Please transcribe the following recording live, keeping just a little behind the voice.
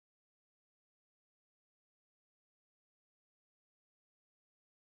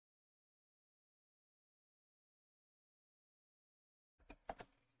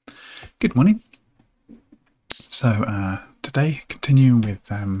Good morning. So today, continuing with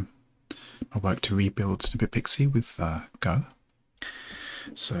my work to rebuild Snippet Pixie with Go.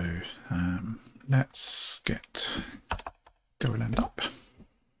 So let's get Go and up.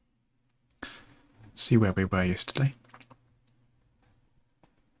 See where we were yesterday.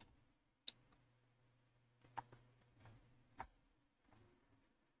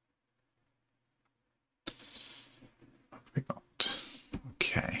 What have we got?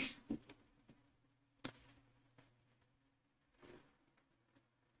 Okay.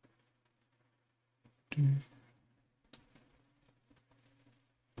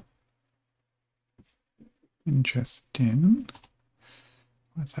 Interesting.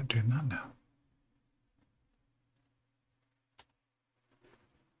 Why is that doing that now?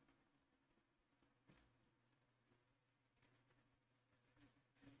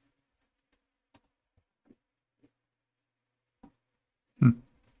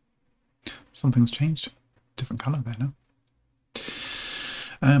 Something's changed. Different colour there now.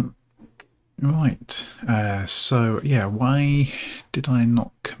 Right. So yeah, why did I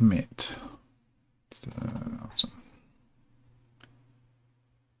not commit?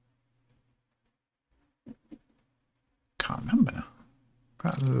 Can't remember now.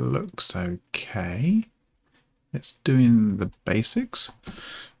 That looks okay. It's doing the basics.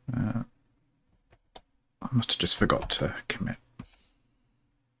 I must have just forgot to commit.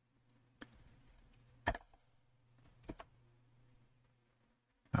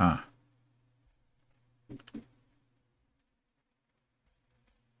 Ah.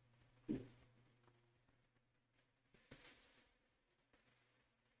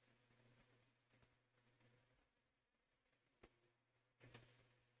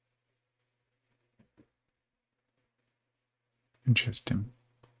 Interesting.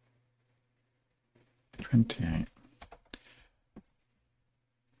 28.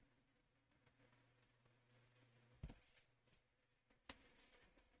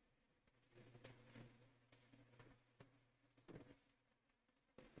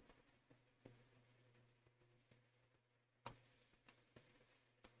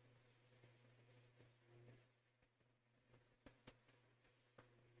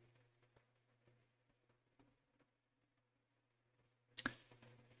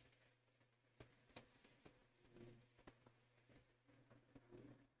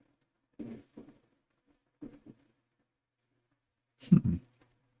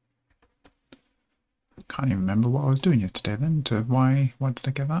 Can't even remember what I was doing yesterday then. Why did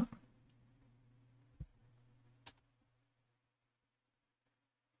I get that?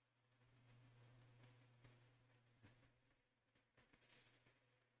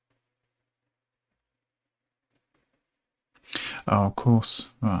 Oh, of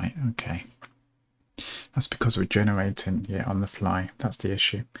course. Right, okay. That's because we're generating on the fly. That's the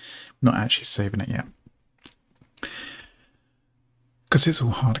issue. I'm not actually saving it yet. Because it's all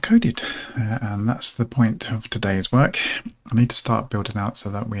hard-coded, and that's the point of today's work. I need to start building out so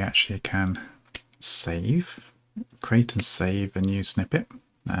that we actually can create and save a new snippet,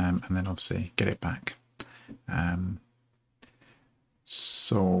 and then obviously get it back.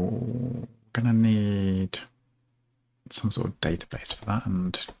 So we're going to need some sort of database for that,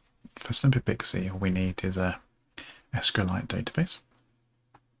 and for Snippet Pixie all we need is a SQLite database.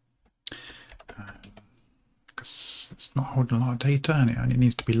 Because it's not holding a lot of data and it only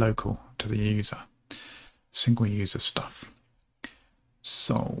needs to be local to the user, single user stuff.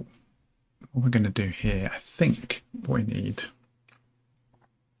 So what we're going to do here, I think what we need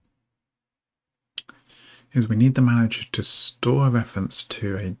is we need the manager to store a reference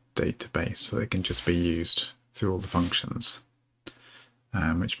to a database so it can just be used through all the functions,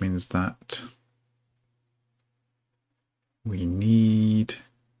 which means that we need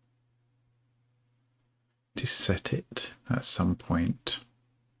to set it at some point.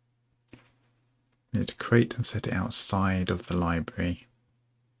 We need to create and set it outside of the library.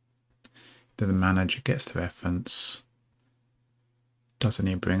 Then the manager gets the reference, does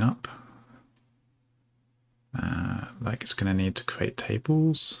any bring up, like it's going to need to create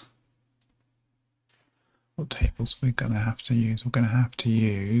tables. What tables we're going to have to use? We're going to have to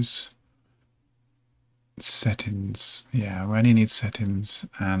use settings. Yeah, we only need settings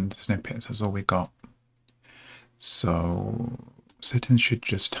and snippets. That's all we got. So settings should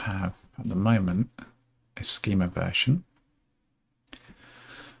just have, at the moment, a schema version.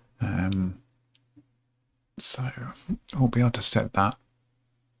 So we'll be able to set that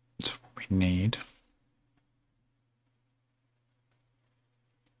to what we need.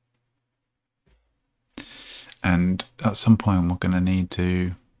 And at some point we're going to need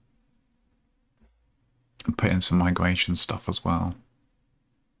to put in some migration stuff as well.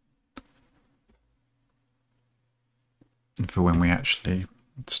 for when we actually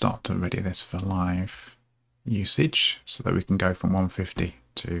start to ready this for live usage, so that we can go from 150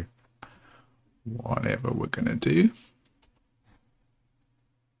 to whatever we're going to do.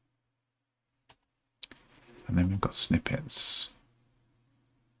 And then we've got snippets.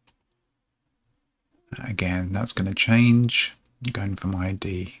 Again, that's going to change, going from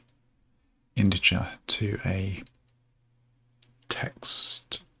ID integer to a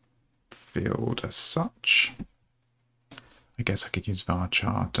text field as such. I guess I could use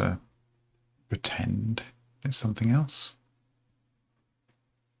varchar to pretend it's something else.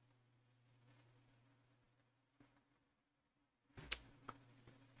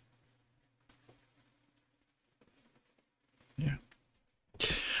 Yeah.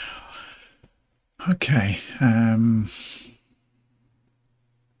 Okay.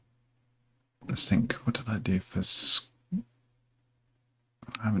 Let's think. What did I do for?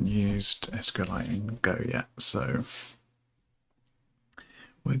 I haven't used SQLite in Go yet, so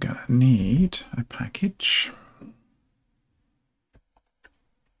we're going to need a package.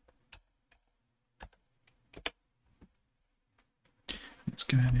 It's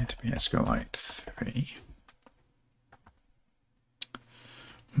going to need to be SQLite 3.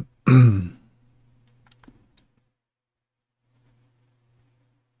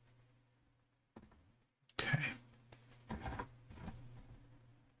 Okay.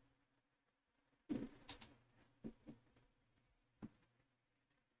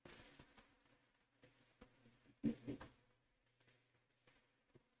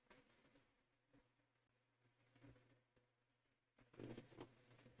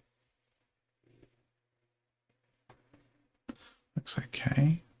 Looks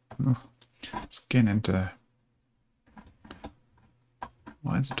okay. Oh, let's get into...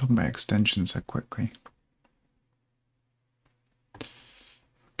 Why is it talking about extensions so quickly?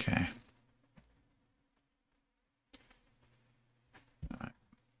 Okay. What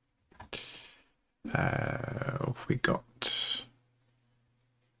have we got?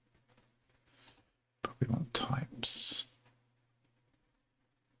 Probably want types.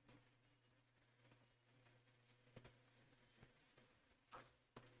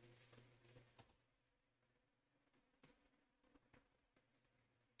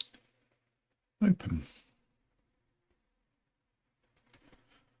 Open.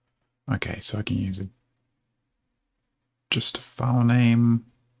 Okay, so I can use just a file name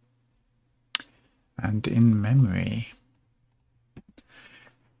and in memory.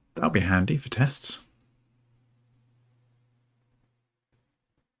 That'll be handy for tests.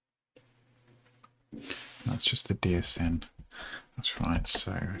 That's just the DSN. That's right.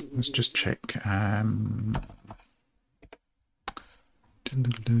 So let's just check.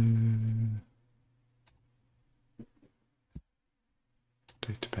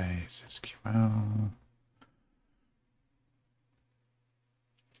 Database SQL.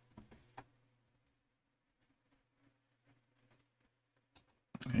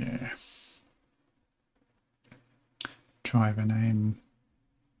 Yeah. Driver name.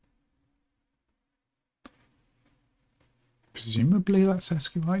 Presumably that's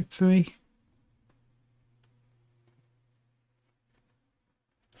SQLite 3.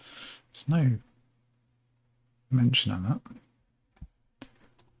 There's no mention of that.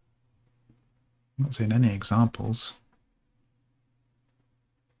 I'm not seeing any examples.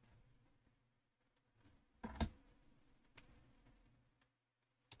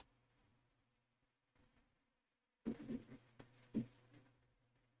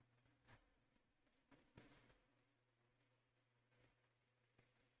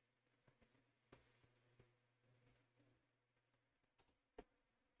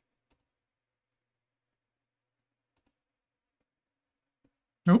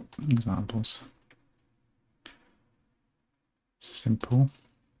 Oh, examples. Simple.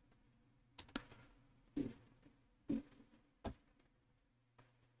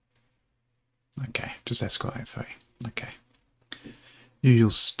 Okay, just SQLite 3. Okay. Usual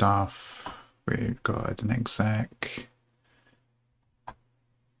stuff. We've got an exec.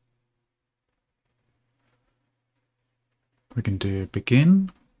 We can do a begin.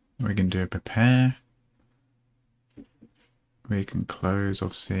 We can do a prepare. We can close,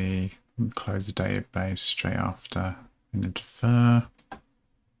 obviously, close the database straight after in a defer.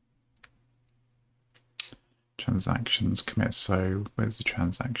 Transactions commit. So where's the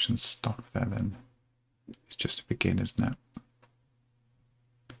transaction stuff there then? It's just a begin, isn't it?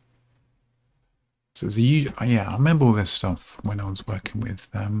 So there's a, yeah, I remember all this stuff when I was working with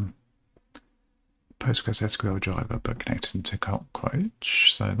Postgres SQL driver, but connecting to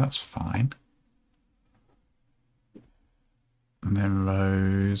Cockroach, so that's fine. And then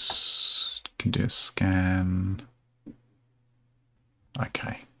rows, can do a scan.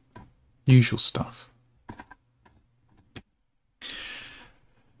 Usual stuff.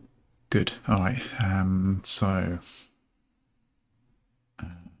 Good. All right. So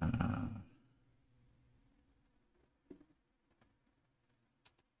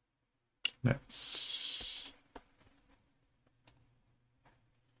let's.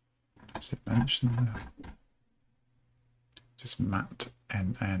 Does it mention that? Just mapped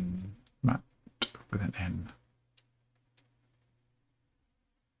mapped with an N.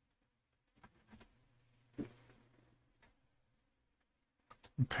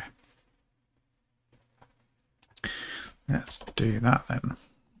 Okay. Let's do that then.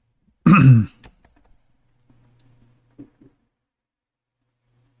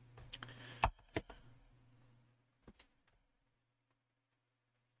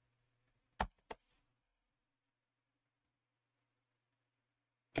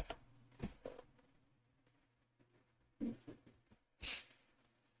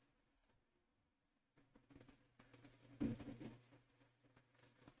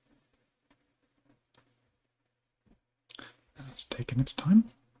 It's taking its time.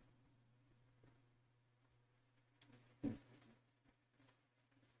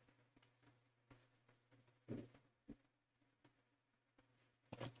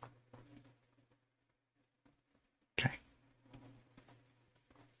 Okay.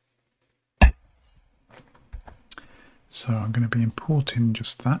 So I'm going to be importing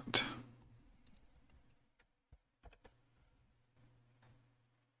just that.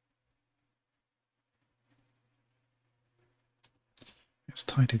 Let's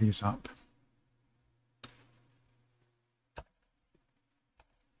tidy these up.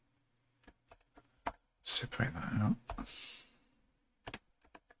 Separate that out.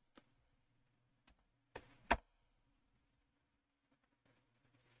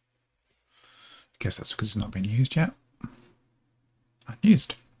 Guess that's because it's not been used yet.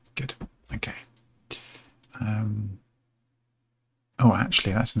 Unused. Good. Okay. Oh,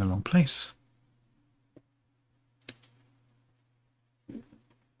 actually, that's in the wrong place.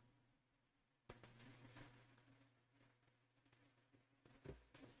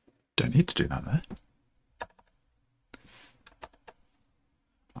 Don't need to do that there.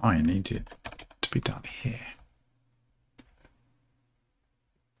 I need it to be done here.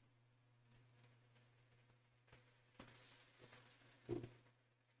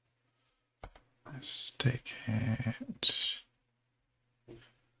 Let's take it.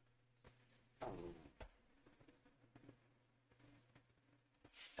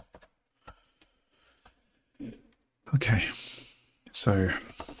 Okay, so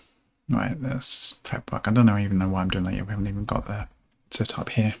right, that's prep work. I don't even know why I'm doing that yet. We haven't even got the setup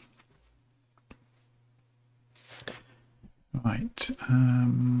here. Right,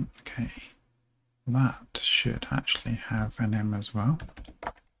 okay, that should actually have an M as well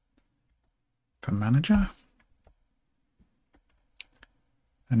for manager.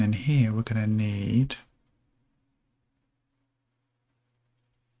 And in here we're going to need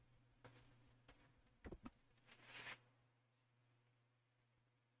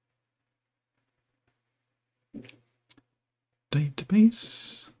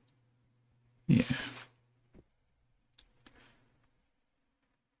database. Yeah.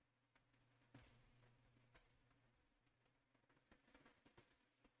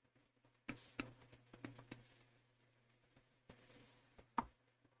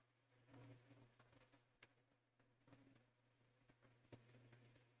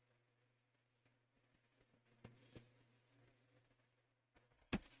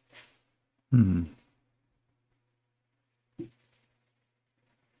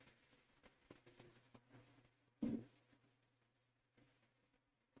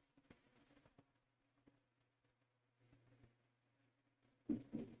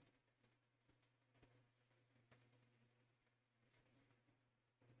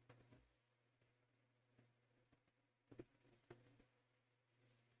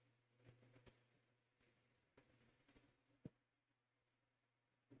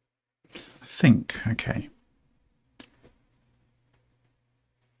 I think, okay.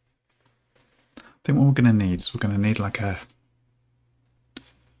 I think what we're going to need is we're going to need like a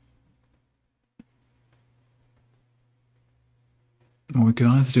well, we could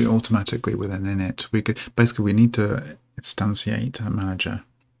either do it automatically with an init. We could basically we need to instantiate a manager.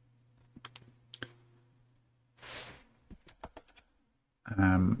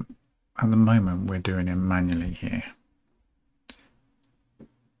 At the moment we're doing it manually here.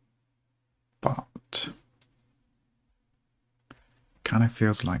 But kind of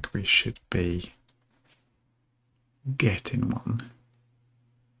feels like we should be getting one,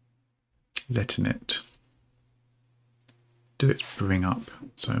 letting it do its bring up,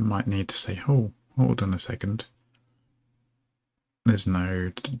 so it might need to say, oh, hold on a second. There is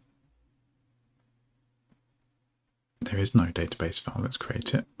no database file. Let's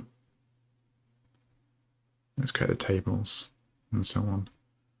create it. Let's create the tables and so on.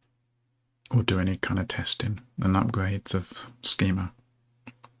 Or do any kind of testing and upgrades of schema.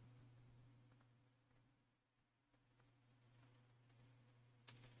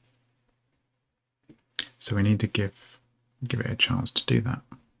 So we need to give it a chance to do that.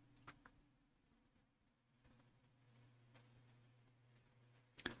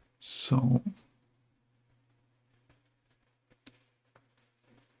 So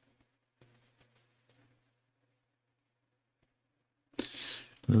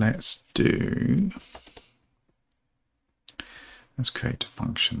let's create a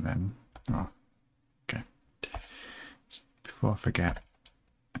function then. Oh, okay. Before I forget,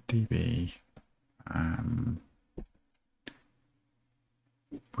 db,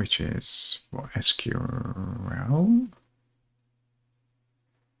 which is what, SQL.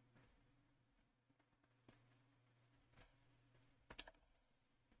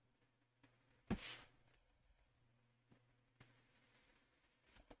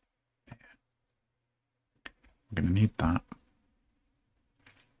 I'm going to need that.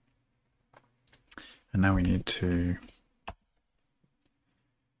 And now we need to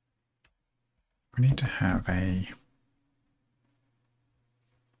have a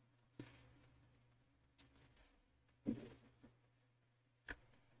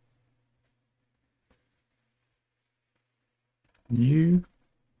new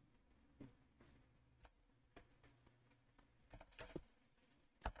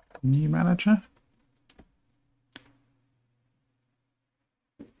manager.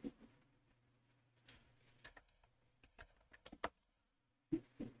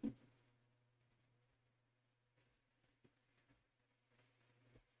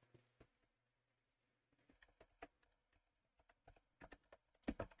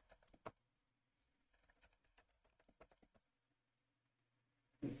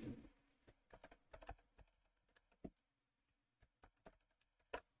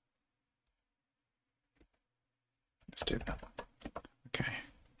 Let's do that. Okay.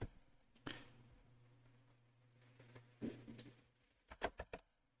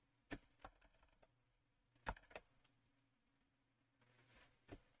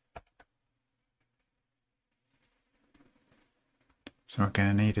 So we're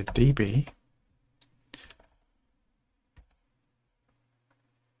going to need a DB.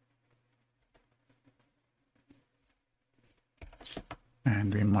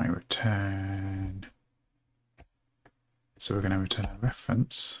 And we might return, so we're going to return a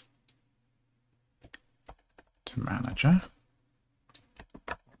reference to manager,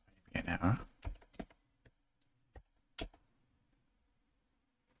 maybe an error.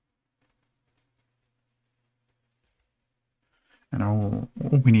 And all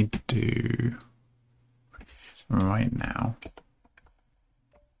we need to do right now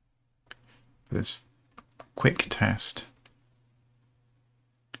for this quick test,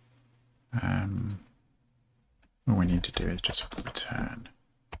 all we need to do is just return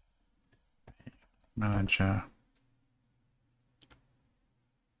manager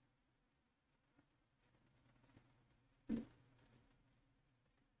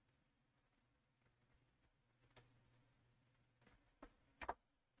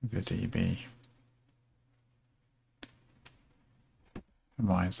the DB. And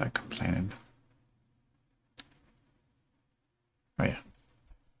why is that complaining? Oh yeah.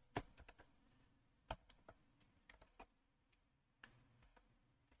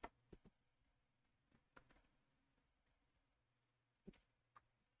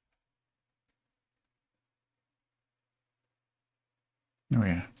 Oh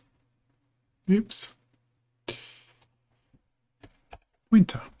yeah. Oops.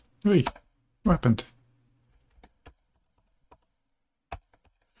 Winter. Oi, what happened?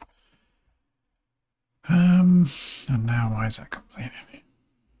 And now why is that complaining?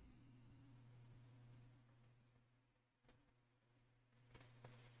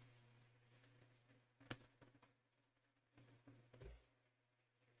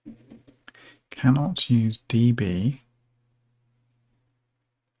 Cannot use DB.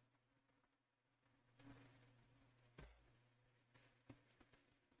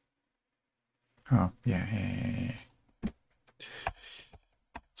 Oh, yeah.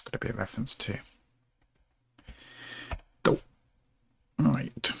 It's got to be a reference too. Oh,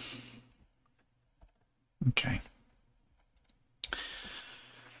 right. Okay.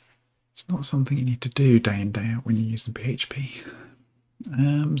 It's not something you need to do day in, day out when you're using PHP.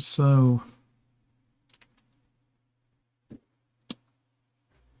 So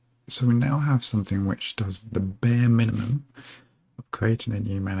So we now have something which does the bare minimum of creating a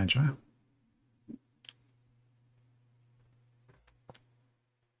new manager.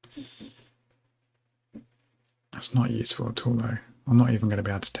 That's not useful at all though. I'm not even going to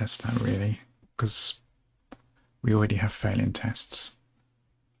be able to test that really, because we already have failing tests.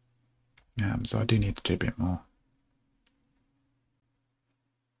 So I do need to do a bit more.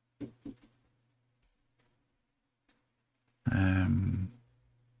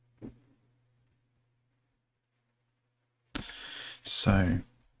 So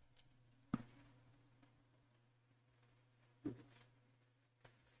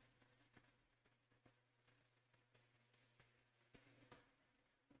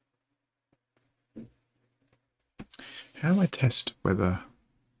how do I test whether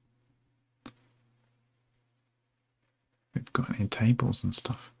we've got any tables and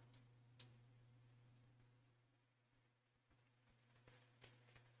stuff?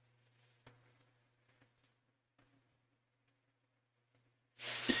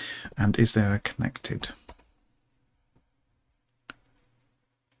 And is there a connected?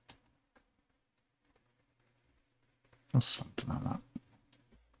 Or something like that.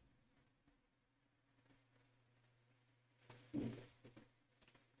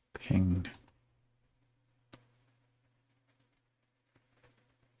 Ping.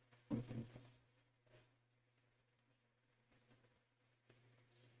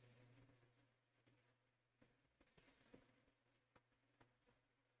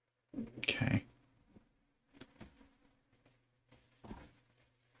 Okay.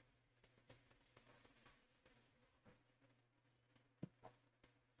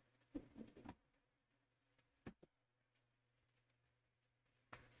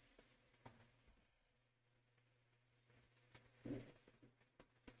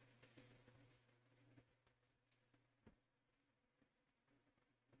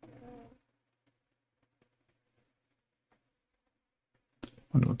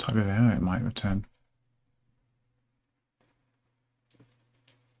 Wonder what type of error it might return.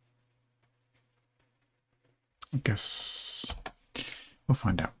 I guess we'll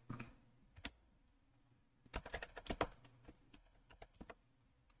find out.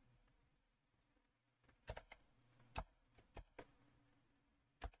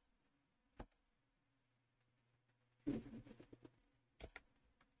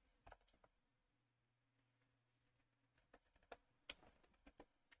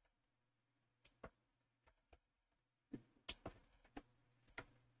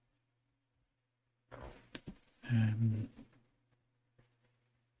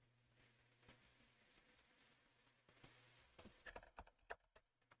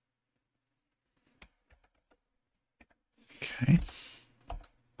 Okay.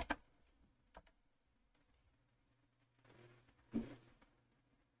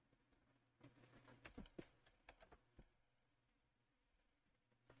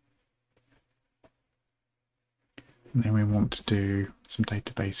 And then we want to do some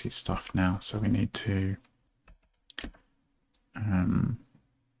databasey stuff now, so we need to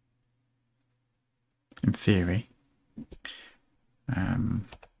in theory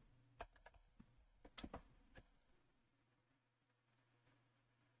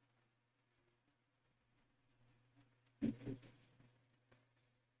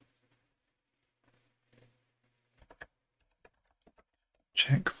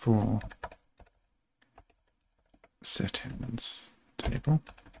check for settings table.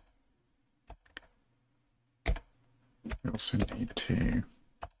 We also need to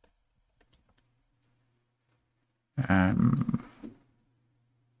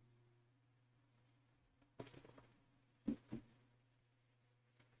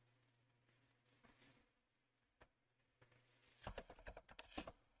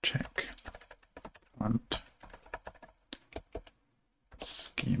check current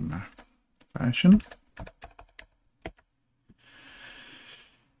schema version.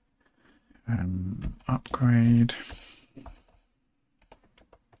 Upgrade.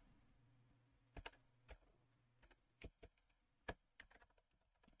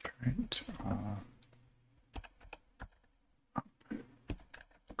 Create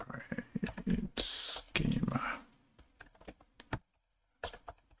upgrade schema.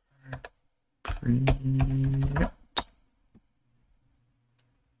 Yep.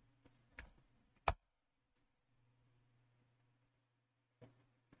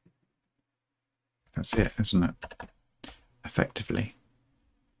 That's it, isn't it? Effectively.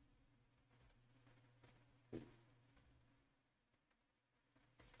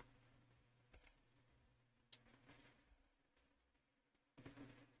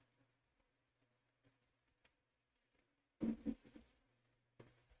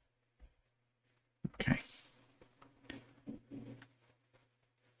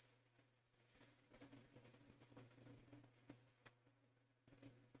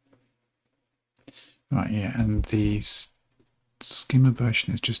 Right, yeah, and the schema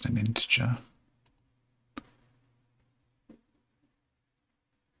version is just an integer.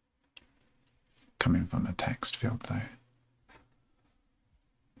 Coming from the text field though.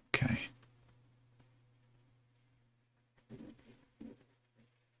 Okay.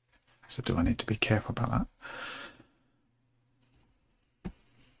 So do I need to be careful about that?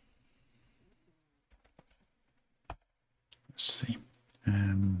 Let's see.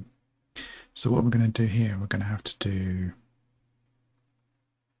 So what we're going to do here, we're going to have to do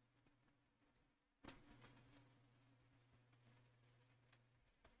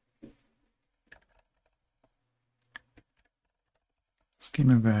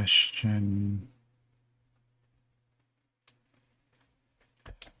schema version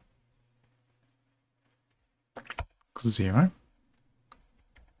equals 0.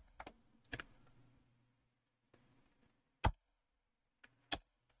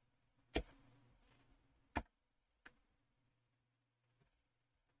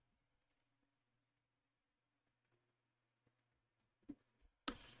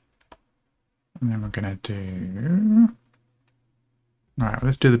 And then we're going to do... Right,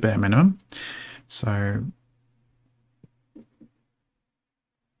 let's do the bare minimum. So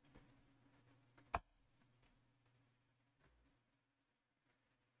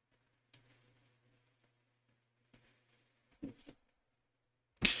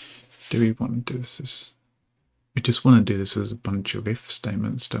do we want to do this as... We just want to do this as a bunch of if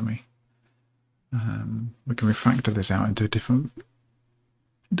statements, don't we? We can refactor this out into a different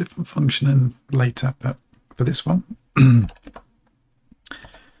function later, but for this one,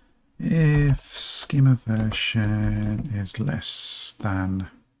 if schema version is less than,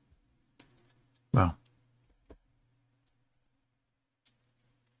 well,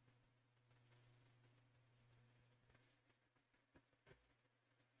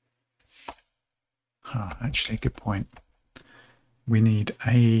 actually, good point. We need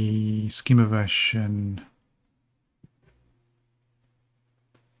a schema version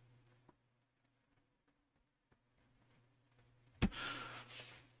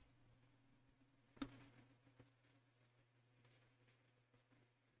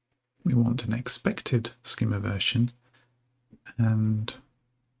we want an expected schema version and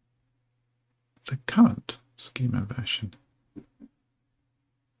the current schema version.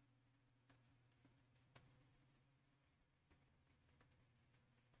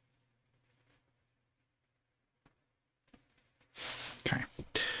 Okay,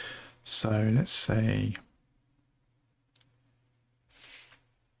 so let's say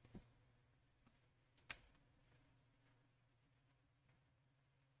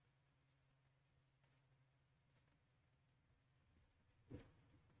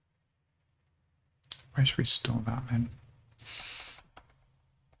where should we store that then?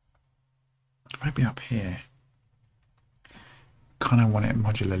 Maybe up here. Kind of want it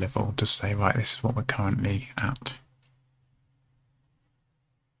modular level to say, right, this is what we're currently at.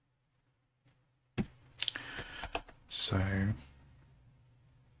 So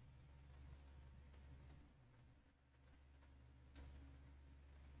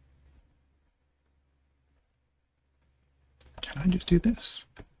can I just do this?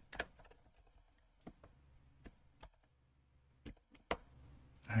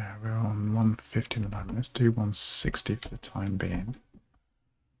 We're on 150 at the moment. Let's do 160 for the time being.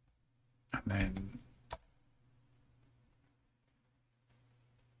 And then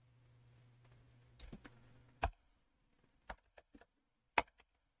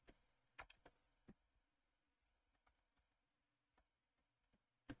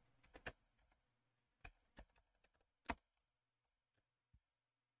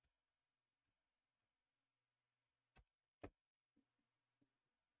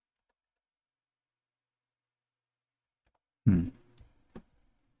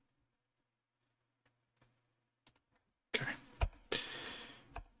okay.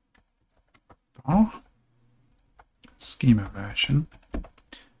 Oh, schema version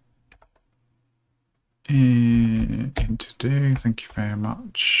into do. Thank you very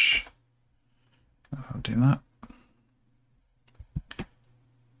much. I'll do that.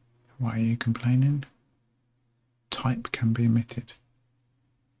 Why are you complaining? Type can be omitted.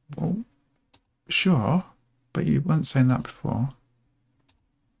 Well, sure, but you weren't saying that before.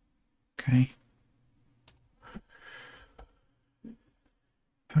 Okay.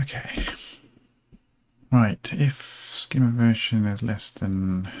 Okay. Right, if schema version is less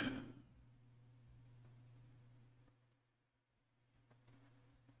than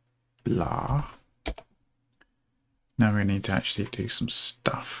blah, now we need to actually do some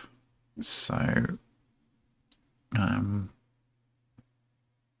stuff. So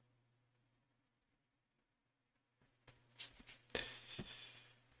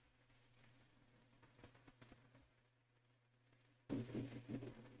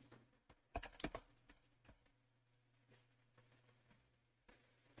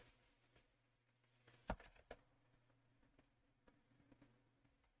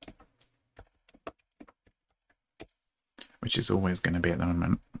which is always going to be at the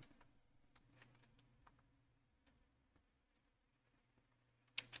moment.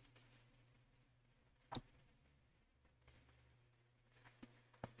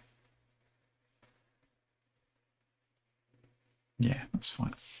 Yeah, that's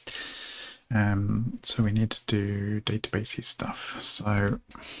fine. So we need to do databasey stuff. So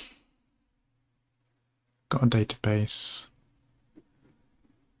got a database.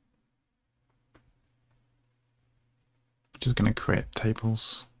 Just going to create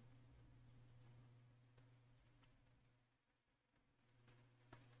tables.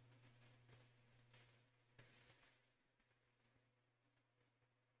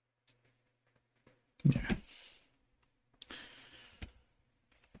 Yeah.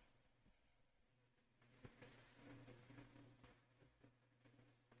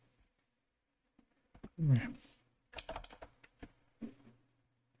 Yeah.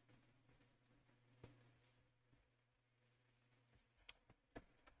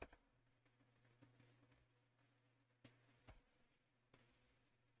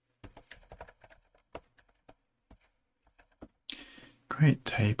 Create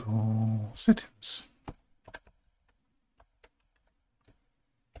table settings.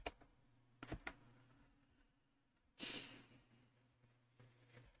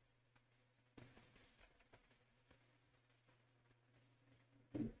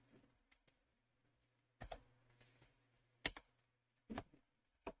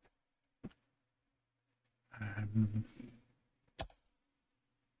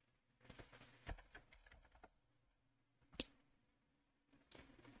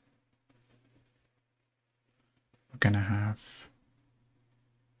 We're going to have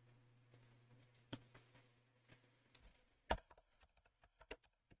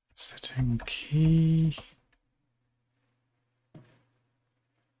setting key.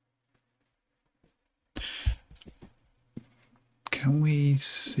 Can we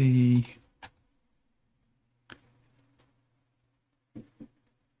see?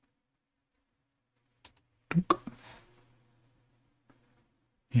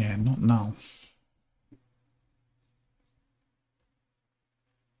 Yeah, not null.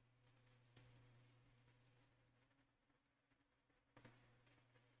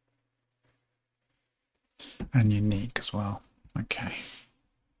 And unique as well. Okay.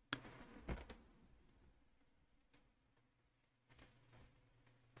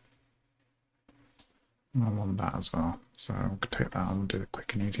 I want that as well. So I'll take that. I'll do it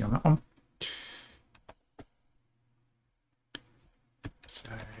quick and easy on that one. So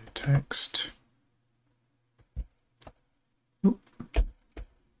text. Oop.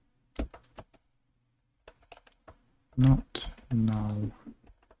 Not null.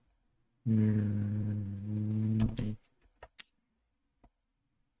 Unique.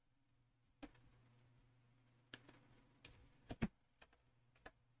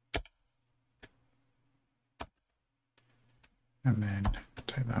 And then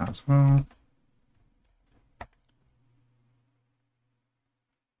take that as well.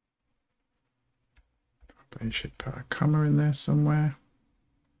 Probably should put a comma in there somewhere.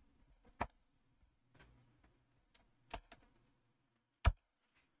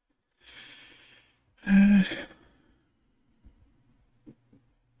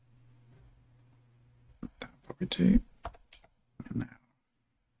 That probably do. And now.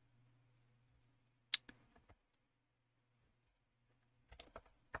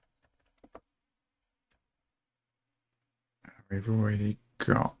 We've already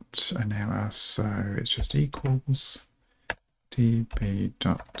got an error, so it's just equals db.exec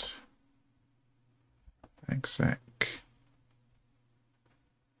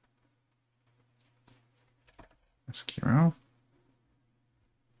SQL.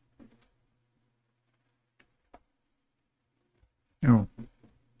 Oh,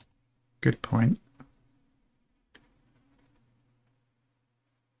 good point.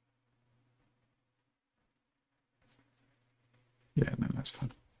 Yeah, no, that's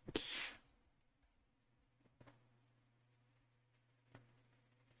fine.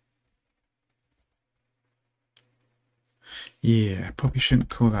 Yeah, probably shouldn't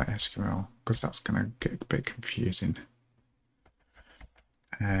call that SQL because that's going to get a bit confusing.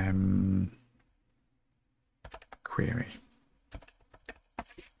 Query.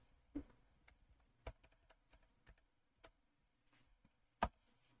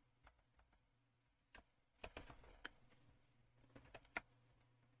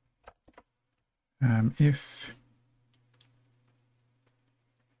 If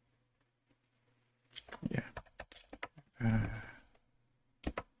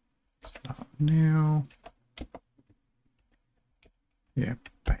start now. Yeah,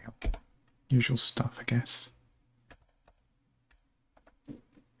 bail. Usual stuff, I guess.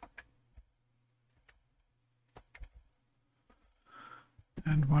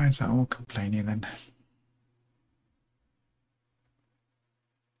 And why is that all complaining then?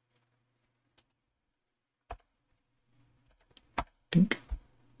 Dink.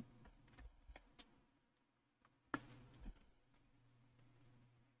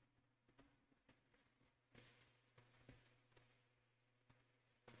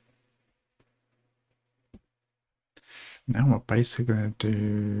 Now we're basically going to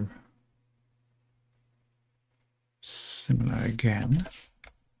do similar again.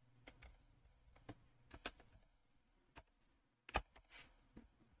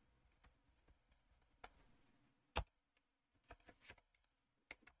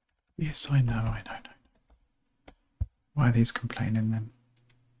 Yes, I know. Why are these complaining then?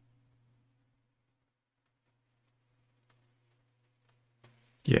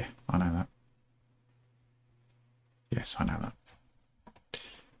 Yeah, I know that. Yes, I know that.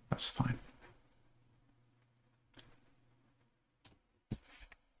 That's fine.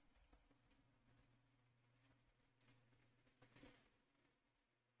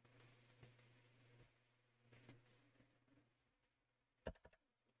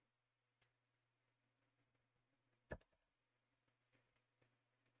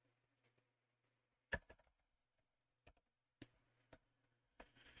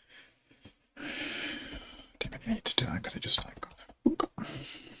 Didn't really need to do that, could have just like...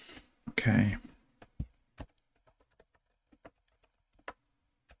 Okay.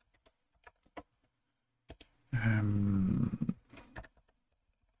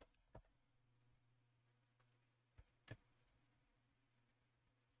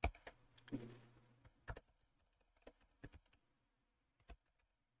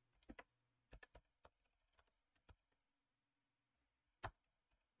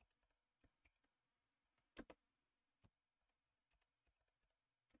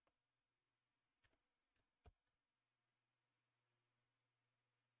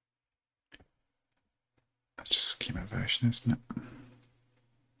 That's just schema version, isn't it?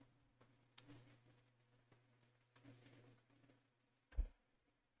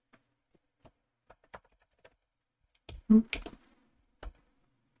 Oop.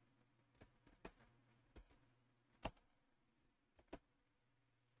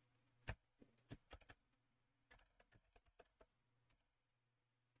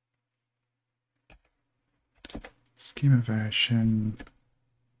 Schema version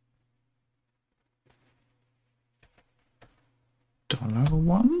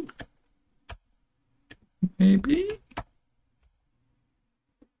 $1, maybe.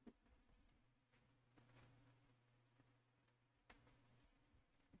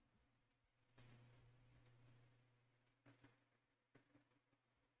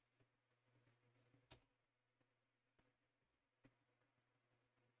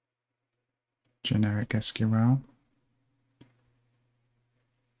 Generic SQL.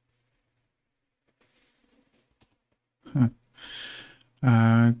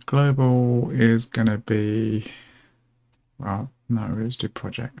 Global is going to be, well, no, let's do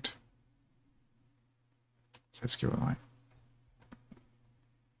project. It's SQLite.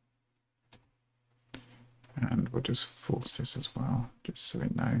 And we'll just force this as well, just so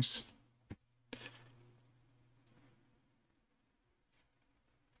it knows.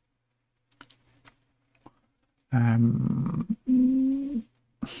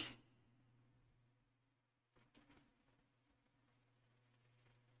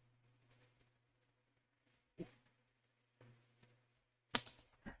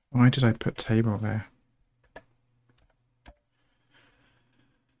 Why did I put table there?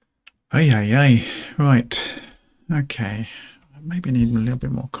 Ay. Right. Okay. Maybe need a little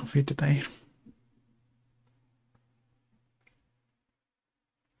bit more coffee today.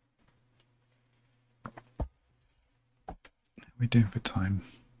 How are we doing for time?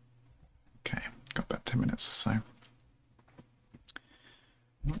 Okay, got about 10 minutes or so.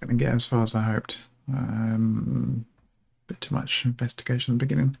 Not going to get as far as I hoped. Bit too much investigation at the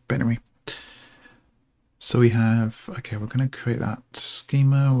beginning, but anyway. So we have, okay, we're going to create that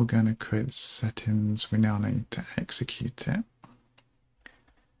schema, we're going to create settings, we now need to execute it.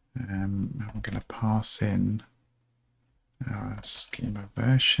 And we're going to pass in our schema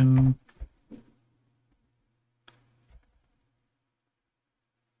version.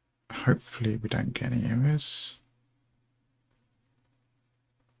 Hopefully we don't get any errors.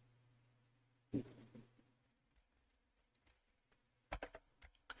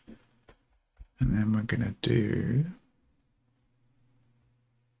 And then we're going to do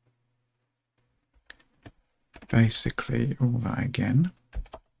basically all that again.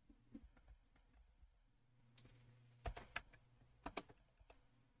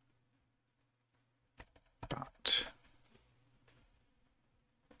 But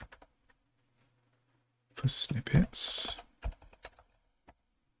for snippets.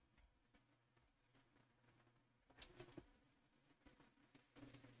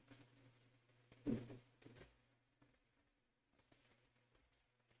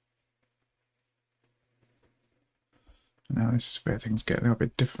 Now this is where things get a little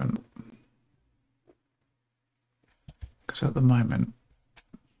bit different. Because at the moment,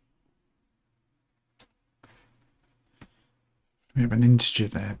 we have an integer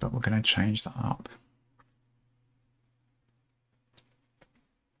there, but we're going to change that up.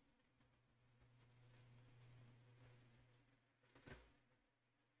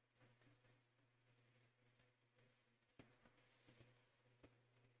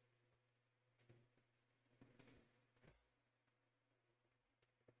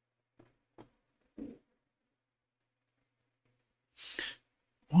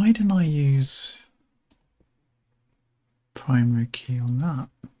 Why didn't I use primary key on that?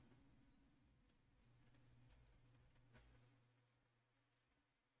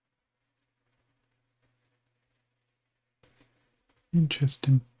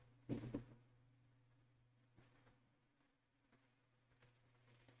 Interesting.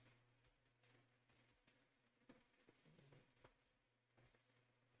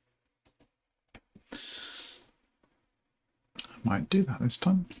 I might do that this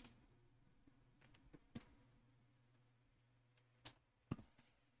time.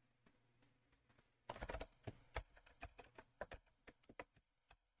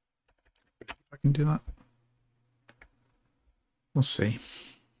 I can do that. We'll see.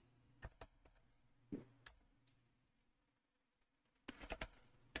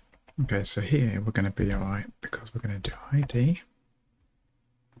 Okay, so here we're going to be alright because we're going to do ID.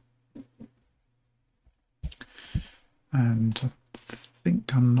 And I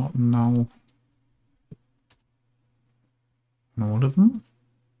think I'm not null on all of them.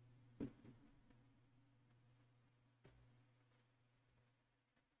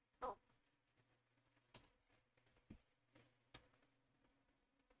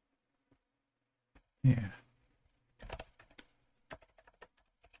 Yeah.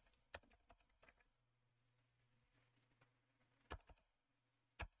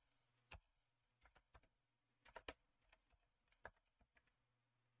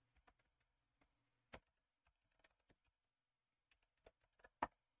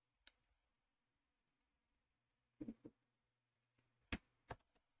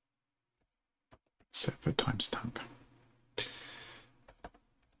 Set for timestamp.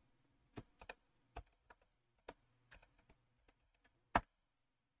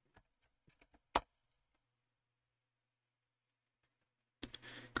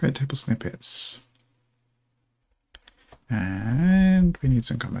 Create table snippets. And we need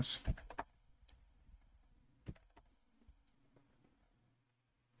some commas.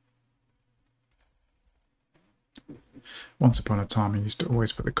 Once upon a time, I used to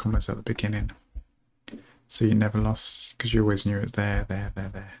always put the commas at the beginning. So you never lost, because you always knew it was there.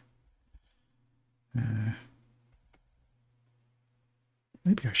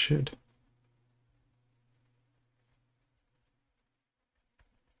 Maybe I should.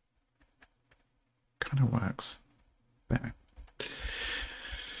 Kind of works. There.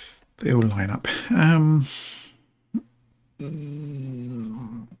 They all line up.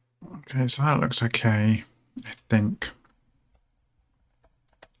 Okay, so that looks okay, I think.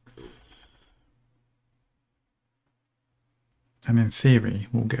 And in theory,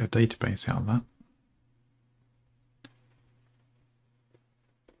 we'll get a database out of that.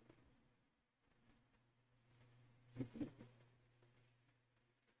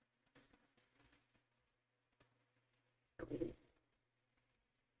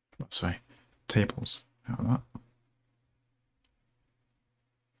 Sorry, tables out of that.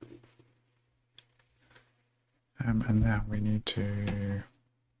 And now we need to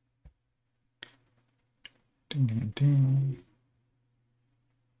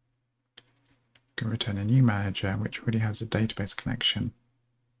go return a new manager which already has a database connection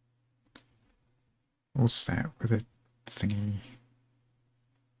all set with a thingy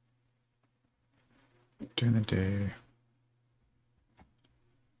doing the do.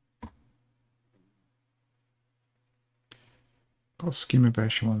 Got schema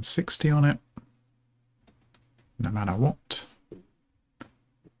version 160 on it, no matter what,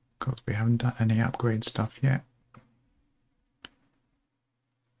 because we haven't done any upgrade stuff yet.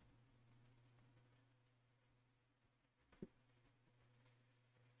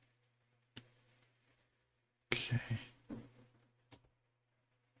 Okay.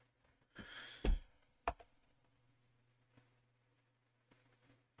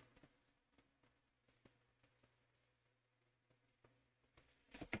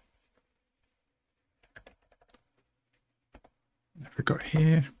 have we got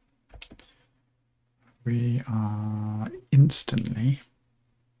here? We are instantly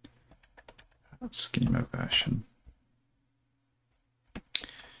schema version,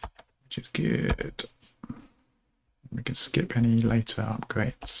 which is good. We can skip any later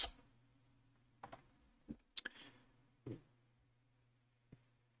upgrades.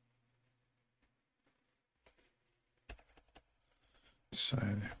 So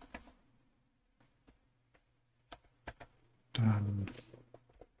done.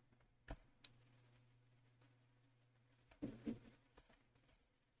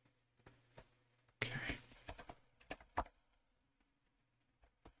 Okay.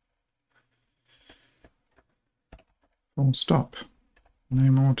 Full stop.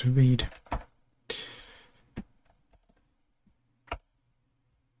 No more to read.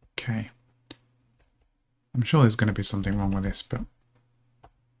 Okay. I'm sure there's going to be something wrong with this, but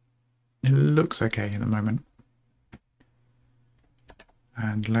it looks okay at the moment.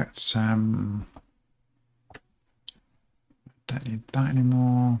 And let's don't need that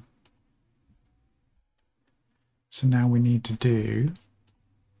anymore. So now we need to do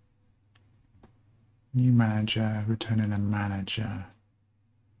new manager, returning a manager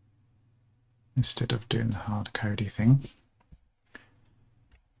instead of doing the hard codey thing.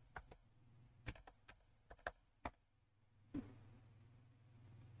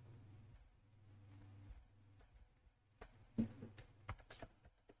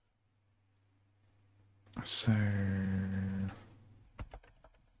 So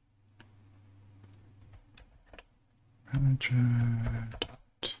manager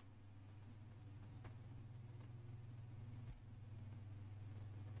dot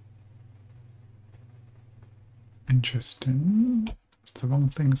interesting. It's the wrong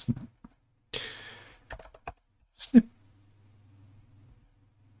thing, isn't it? Snip.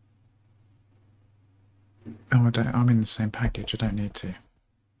 Oh, I'm in the same package. I don't need to.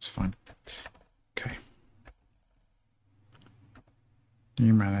 It's fine. Okay.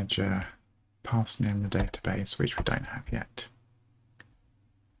 New manager, passing in the database, which we don't have yet.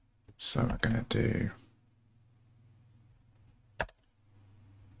 So we're going to do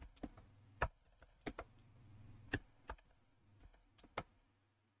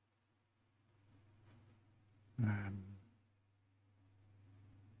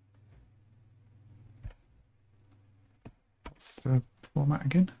what's the format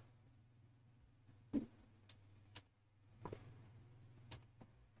again?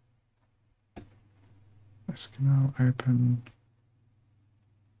 SQL open.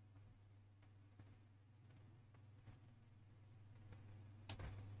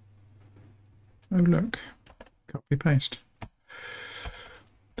 Oh look, copy paste.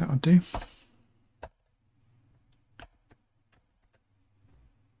 That'll do.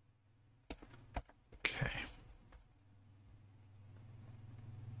 Okay.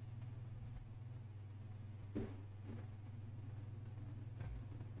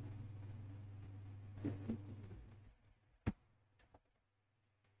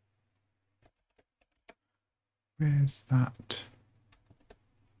 Where's that?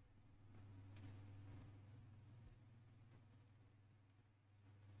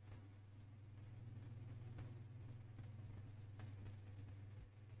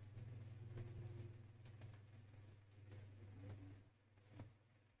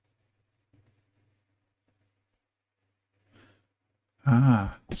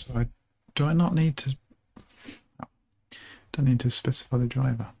 So do I not need to? Oh, don't need to specify the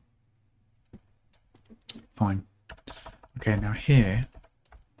driver. Fine. Okay, now here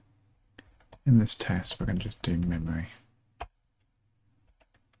in this test, we're going to just do memory.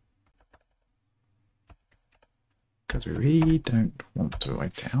 Because we really don't want to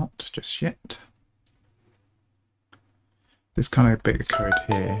write it out just yet. This kind of bit of code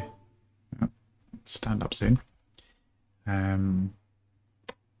here, stand up soon.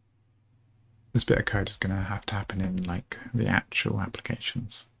 This bit of code is going to have to happen in like the actual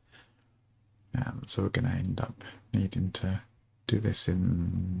applications. So we're going to end up needing to do this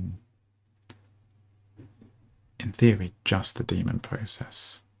in theory, just the daemon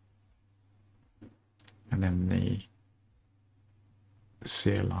process. And then the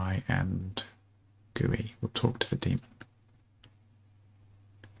CLI and GUI will talk to the daemon.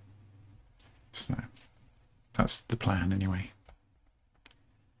 So that's the plan anyway.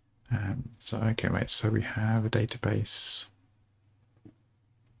 So okay, wait, so we have a database.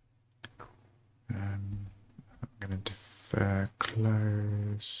 I'm going to defer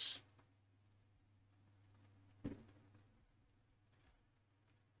close.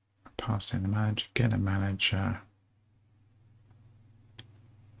 Pass in the manager, get a manager.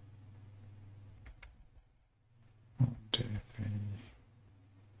 One, two, three.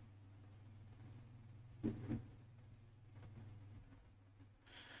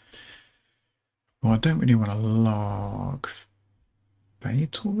 Well, I don't really want to log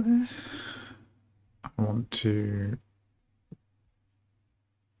fatal there. I want to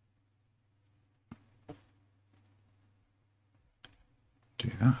do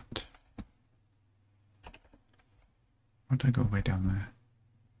that. Why did I go way down there?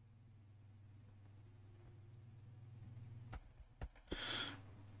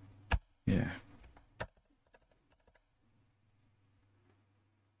 Yeah.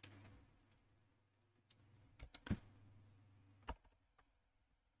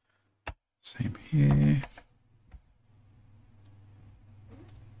 Same here.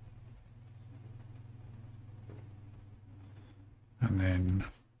 And then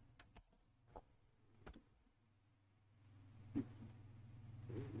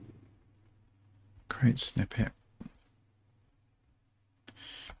create snippet.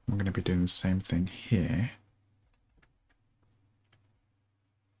 I'm going to be doing the same thing here.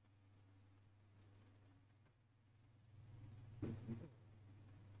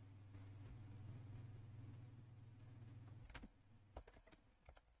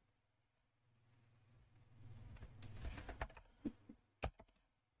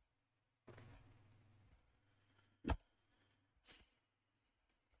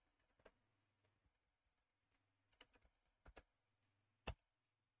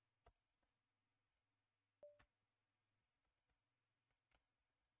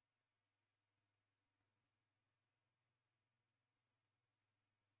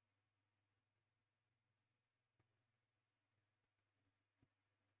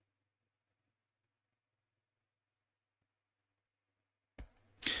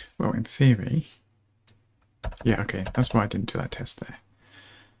 Well, in theory, yeah, okay, that's why I didn't do that test there.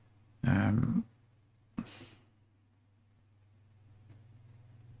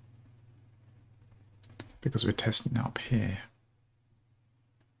 Because we're testing up here.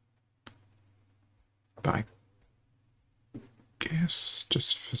 But I guess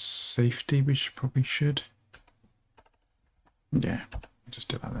just for safety, we probably should. Yeah, just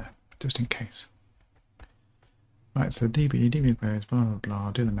do that there, just in case. Right, so db players, blah blah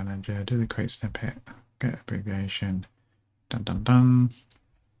blah, do the manager, do the create snippet, get abbreviation, done done done.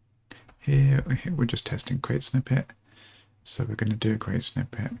 Here we're just testing create snippet, so we're going to do a create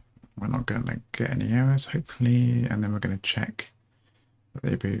snippet. We're not going to get any errors, hopefully, and then we're going to check that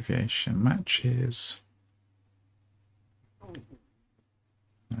the abbreviation matches.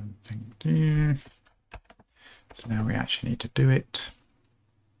 And thank you. So now we actually need to do it.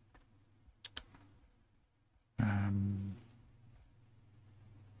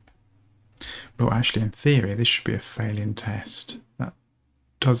 Well, actually, in theory, this should be a failing test that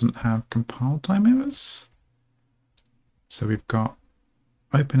doesn't have compile time errors. So we've got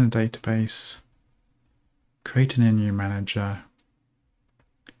open a database, creating a new manager,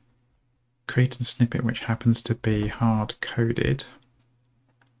 creating a snippet which happens to be hard coded.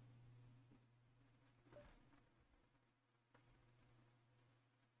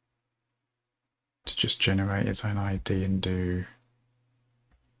 To just generate its own ID and do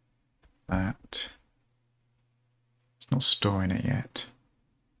that. It's not storing it yet.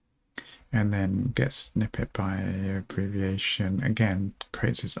 And then get snippet by abbreviation. Again,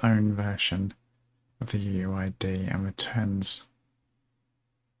 creates its own version of the UUID and returns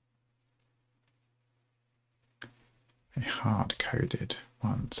a hard-coded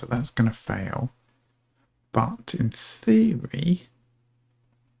one. So that's going to fail. But in theory,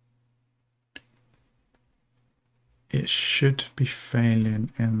 it should be failing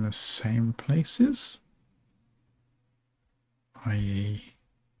in the same places, i.e.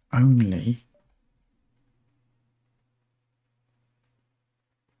 only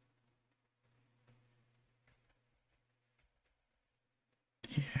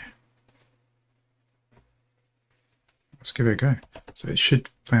here. Let's give it a go. So it should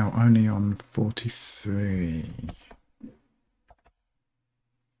fail only on 43.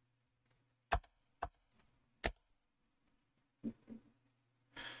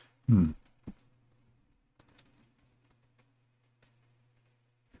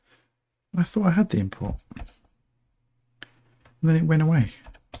 I thought I had the import. And then it went away.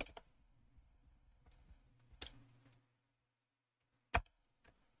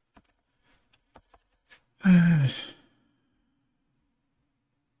 That'd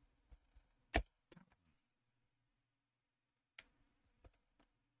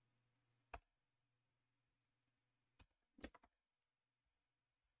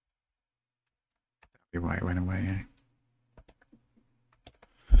be why it went away,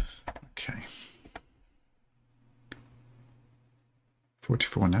 Okay.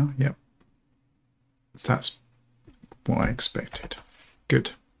 44 now, yep. So that's what I expected.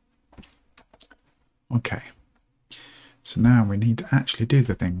 Good. Okay. So now we need to actually do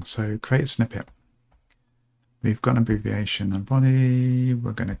the thing. So create a snippet. We've got an abbreviation and body.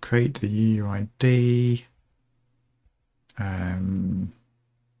 We're going to create the UUID.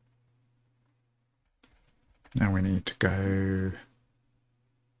 Now we need to go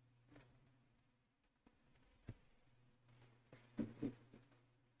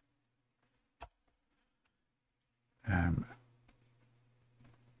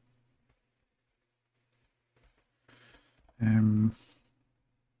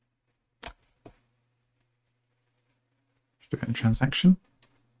do it in transaction.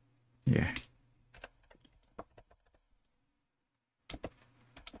 Yeah.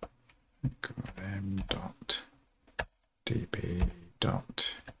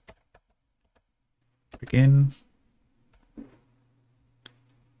 M.db.begin.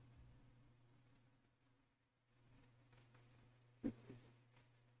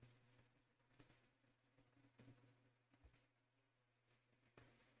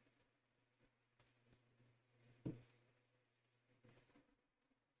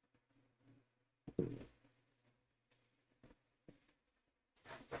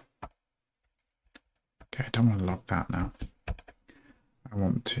 Okay, I don't want to log that now. I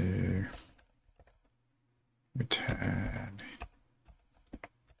want to return.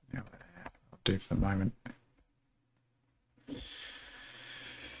 Yeah, I'll do for the moment.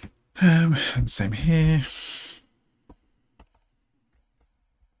 And same here.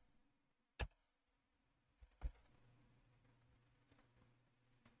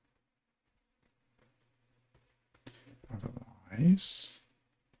 Otherwise.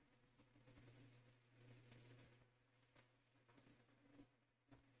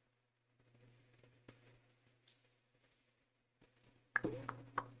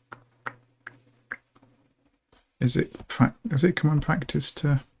 Is it common practice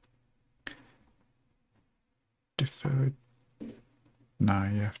to defer? No,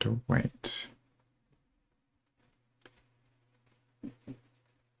 you have to wait.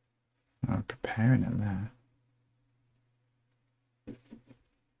 I'm preparing it there.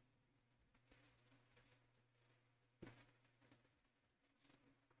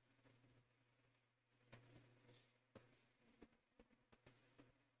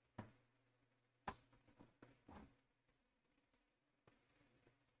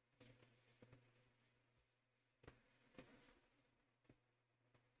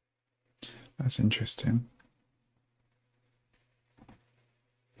 That's interesting.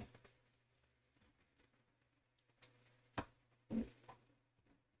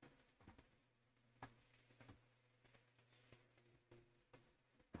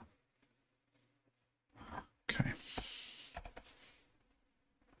 Okay.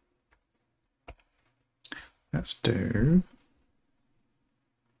 Let's do.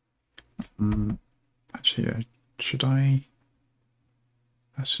 Actually, should I?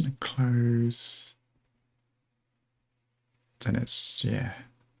 That's going to close. Then it's, yeah.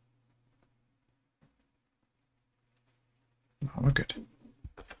 Oh, we're good.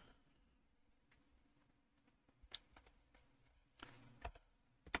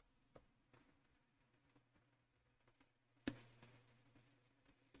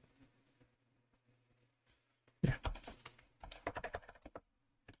 Yeah.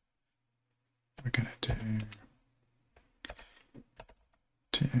 We're going to do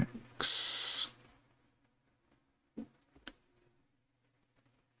tx.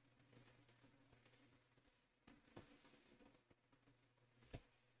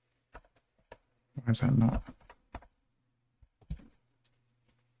 Why is that not?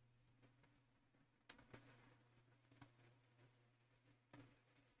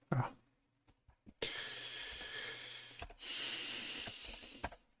 Oh.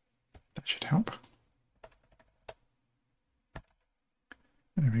 That should help.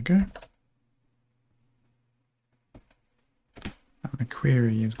 There we go. And the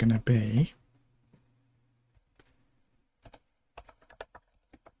query is going to be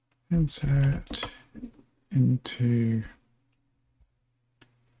insert into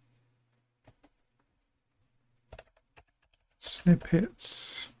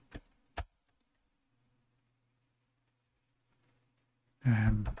snippets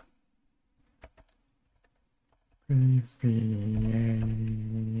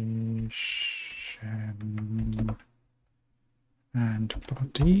abbreviation and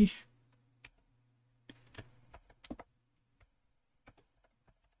body.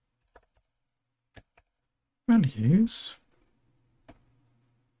 Values.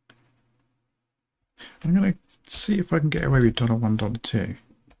 I'm going to see if I can get away with $1, $2.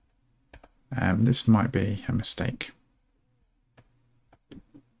 This might be a mistake.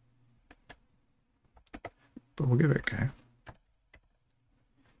 but we'll give it a go.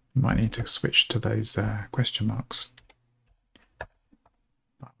 You might need to switch to those question marks. But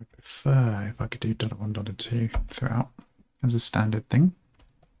I would prefer if I could do $1, $2 throughout as a standard thing.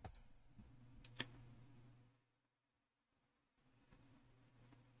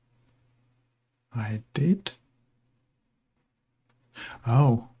 I did.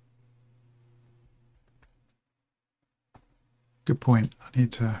 Oh. Good point. I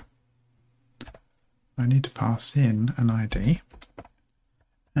need to pass in an ID,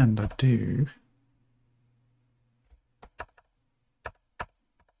 and I do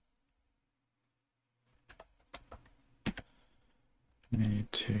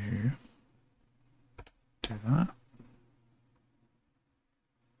need to do that.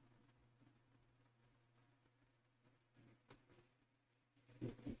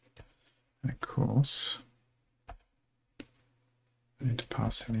 And of course, I need to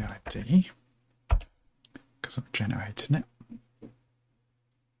pass in the ID because I'm generating it.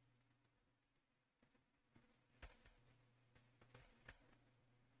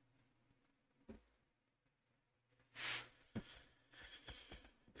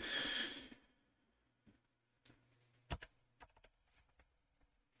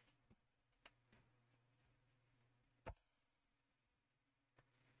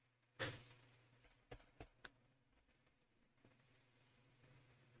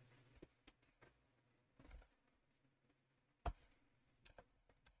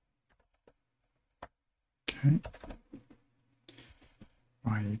 Okay.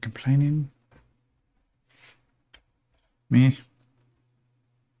 Why are you complaining? Me?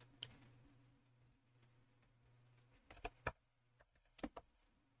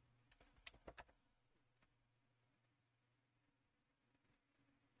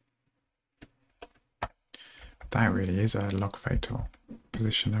 That really is a log fatal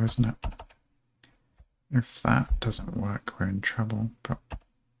position there, isn't it? If that doesn't work, we're in trouble. But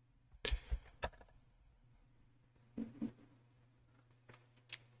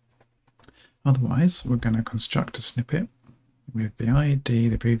otherwise, we're going to construct a snippet with the ID,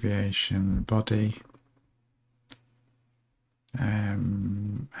 the abbreviation, body,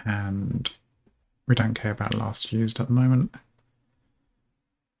 and we don't care about last used at the moment.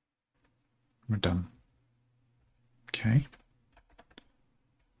 We're done. Okay.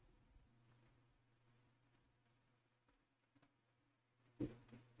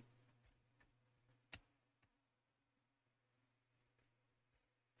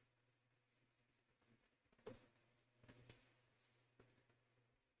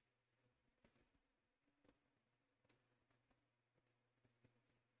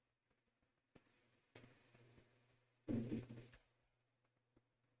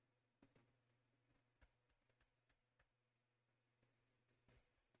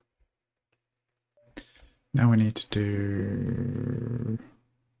 Now we need to do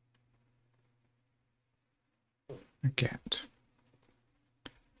a get.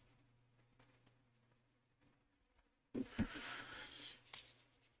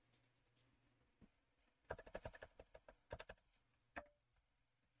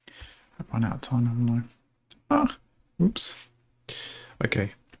 I've run out of time, haven't I? Ah, oops.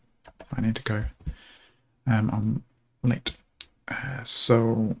 Okay, I need to go. I'm late.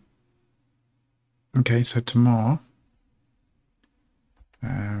 Okay, so tomorrow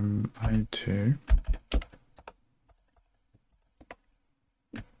I need to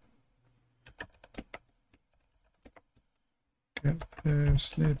get the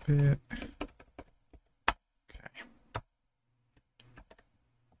snippet. Okay.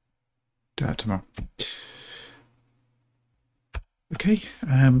 Do that tomorrow. Okay,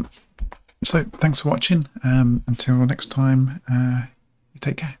 so thanks for watching. Until next time, you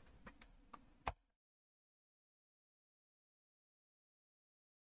take care.